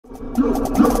Yo,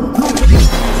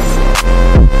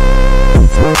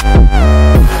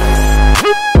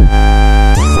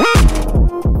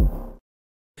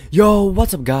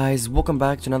 what's up guys, welcome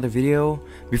back to another video.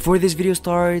 Before this video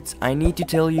starts, I need to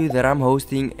tell you that I'm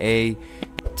hosting a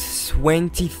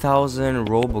 20,000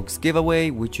 Robux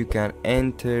giveaway, which you can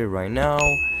enter right now.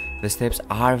 The steps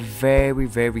are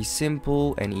very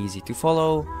simple and easy to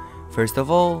follow. First of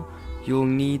all, you'll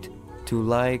need to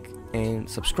like and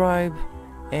subscribe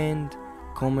and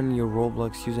comment your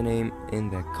Roblox username in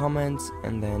the comments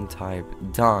and then type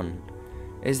done.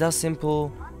 It's that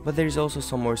simple. But there's also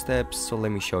some more steps, so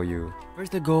let me show you.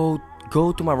 First, go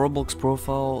to my Roblox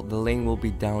profile. The link will be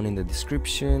down in the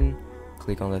description.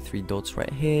 Click on the three dots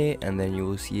right here, and then you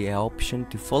will see an option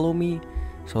to follow me.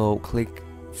 So click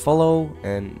follow,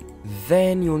 and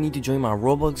then you'll need to join my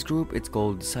Roblox group. It's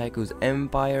called Syqoo's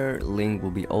Empire. Link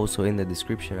will be also in the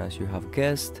description, as you have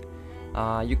guessed.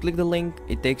 You click the link,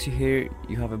 it takes you here.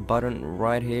 You have a button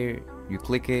right here. You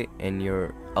click it, and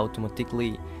you're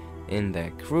automatically in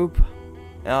the group.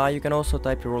 You can also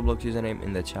type your Roblox username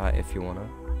in the chat if you wanna.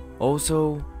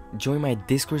 Also, join my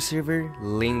Discord server.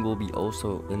 Link will be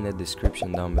also in the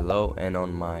description down below and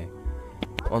on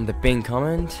the pinned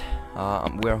comment.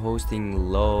 We are hosting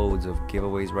loads of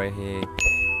giveaways right here.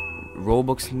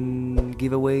 Roblox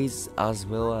giveaways as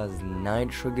well as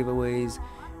Nitro giveaways,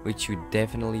 which you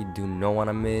definitely do not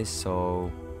wanna miss. So,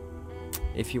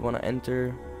 if you wanna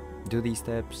enter, do these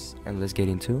steps and let's get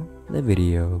into the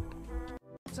video.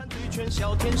 三对拳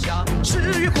笑天下，至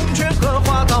于红拳和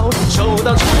花刀，手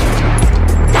到。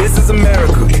This is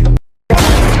America.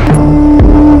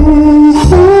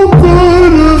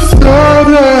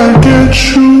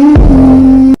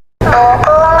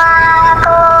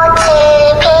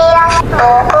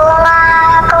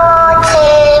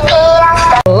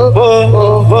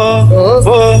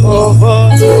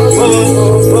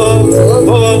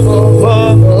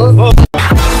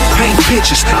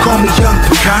 Call me young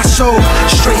Picasso,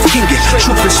 straight king it.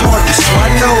 Truth is hard to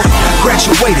swallow.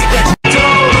 Graduated.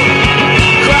 Don't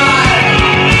cry,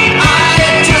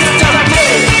 I just right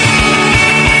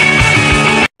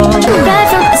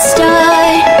from the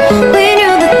start, we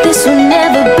knew that this would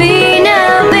never be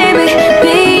now, baby.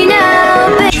 Be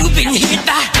now, baby. You've been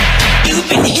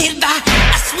hit by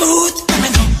a smooth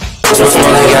criminal. Before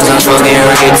I got done smoking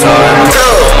her guitar,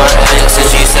 my ex and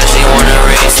she said she wanna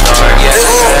restart. Yeah.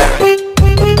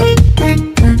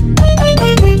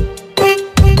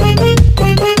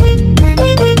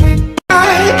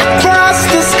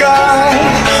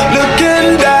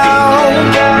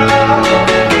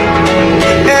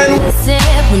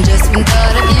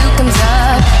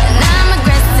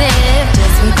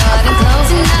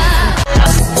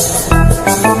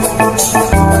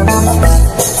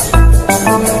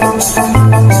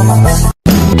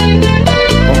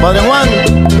 Compadre Juan,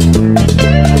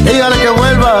 dígale que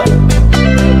vuelva,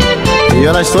 y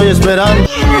yo la estoy esperando.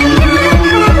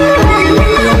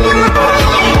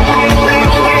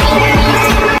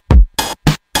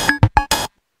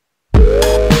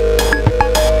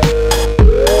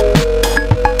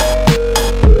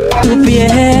 Tu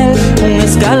piel, un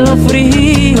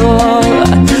escalofrío,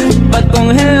 va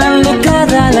congelando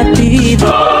cada latido.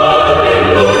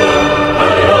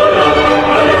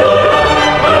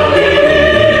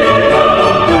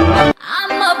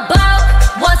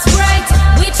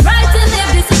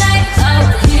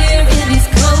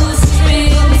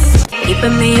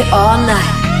 Keeping me all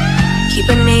night,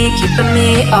 keeping me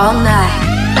all night.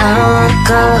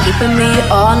 Keeping me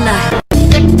all night.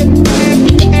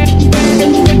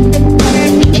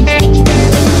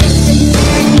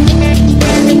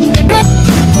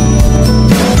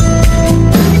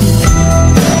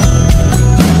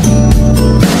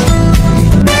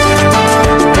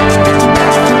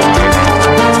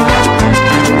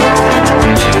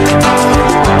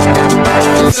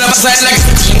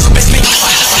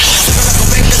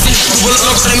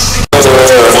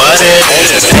 What it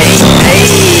is?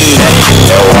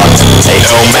 Hey,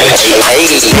 no match. Hey,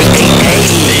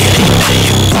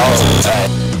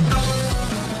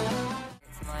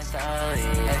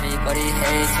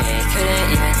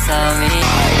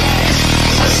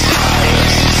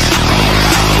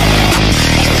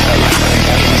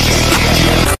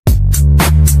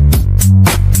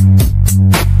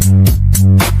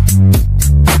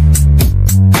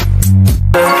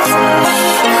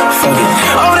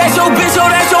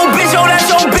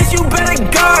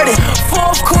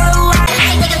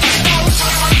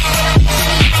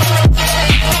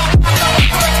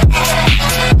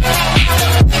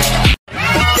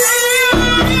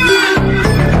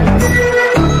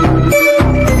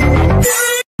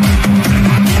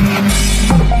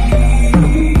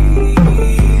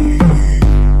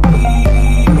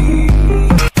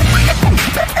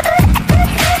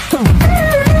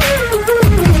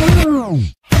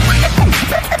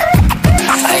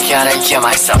 get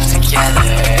myself together.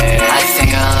 I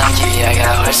think I'm lucky, I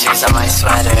got horseshoes on my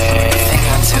sweater. Think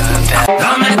I'm doing better.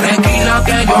 Dame tequila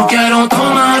que yo quiero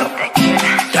tomar,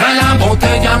 que la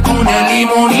botella con el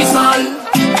limón y sal.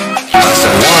 I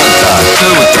said one thought,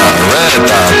 two thought, red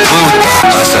thought, blue thought.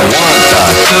 I said one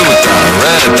thought, two thought,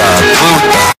 red thought, blue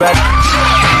thought.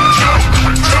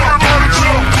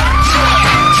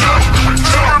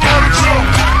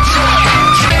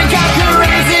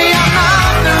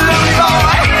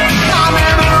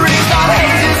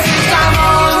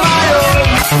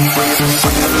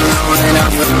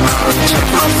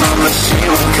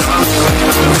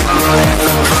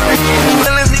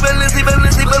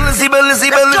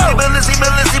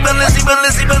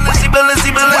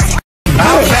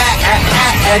 How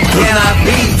bad can I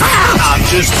be? I'm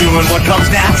just doing what comes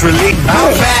naturally. How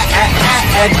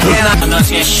bad can I? I'm not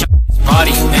getting shot.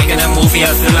 Party, making a movie,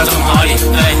 I feel like I'm Hardy.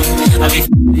 I be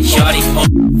f***ing shawty, oh,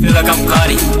 feel like I'm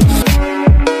Gotti.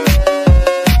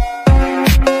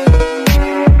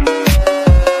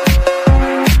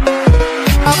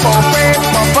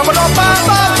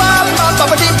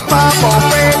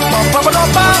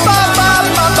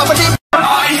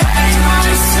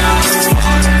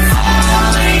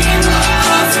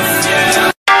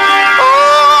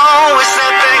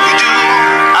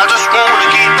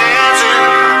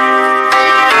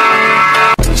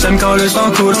 J'aime quand le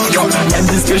chant coule, elles me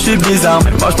disent que je suis bizarre,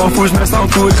 mais moi je m'en fous, je me sens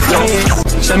cool.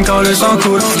 J'aime quand le chant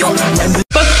coule.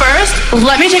 But first,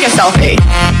 let me take a selfie.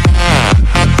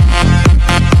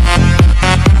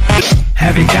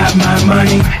 Have you got my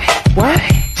money? What?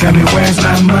 Tell me where's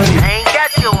my money? I ain't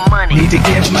got your money. Need to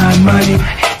get my money.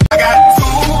 I got two,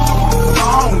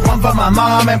 one for my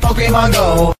mom and Pokemon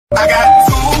Go. I got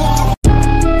two.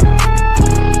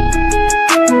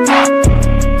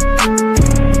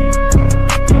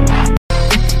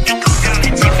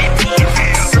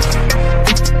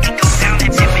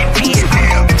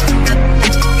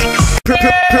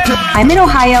 I'm in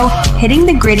Ohio, hitting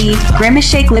the gritty, Grimace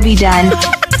Shake Libby done.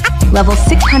 Level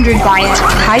 600 Bryant,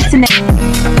 high cement.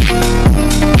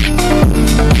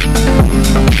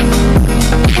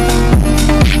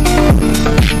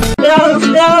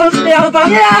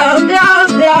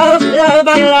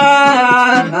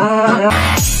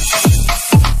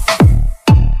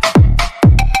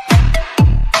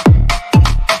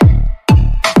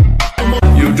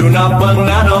 You do not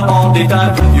banana all the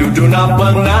time. You do not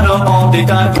banana all the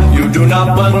time. You do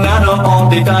not banana all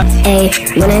the time. Hey,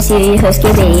 when I see you,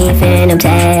 husky baby, phantom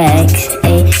text.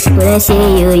 Hey, when I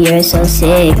see you, you're so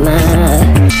Sigma.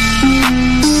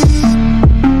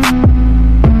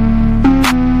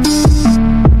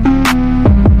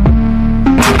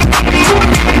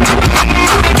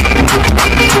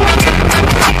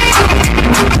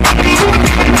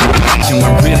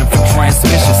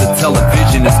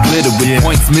 Television is glitter with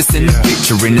points missing the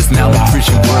picture in this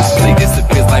malnutrition wordplay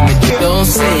disappears like magic. Don't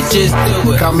say it, just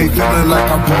do it. Got me feeling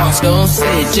like I'm boss. Don't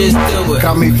say it, just do it.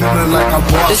 Got me feeling like I'm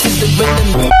boss. This is the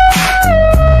rhythm.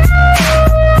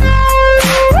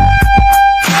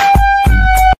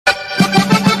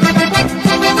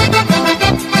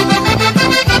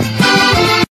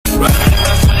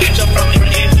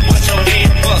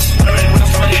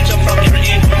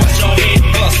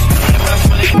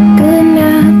 Good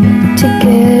nap to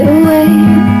get away,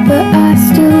 but I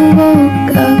still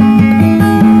woke up.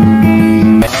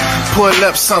 Pull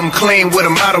up something clean with a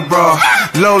model bra.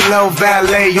 Low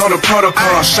valet on the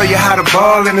protocol. Show you how to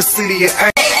ball in the city of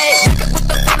A.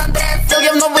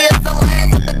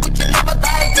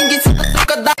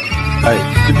 Hey,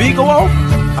 the beat go on?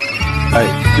 Hey,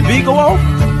 the beat go on?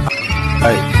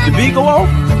 Hey, the beat go on?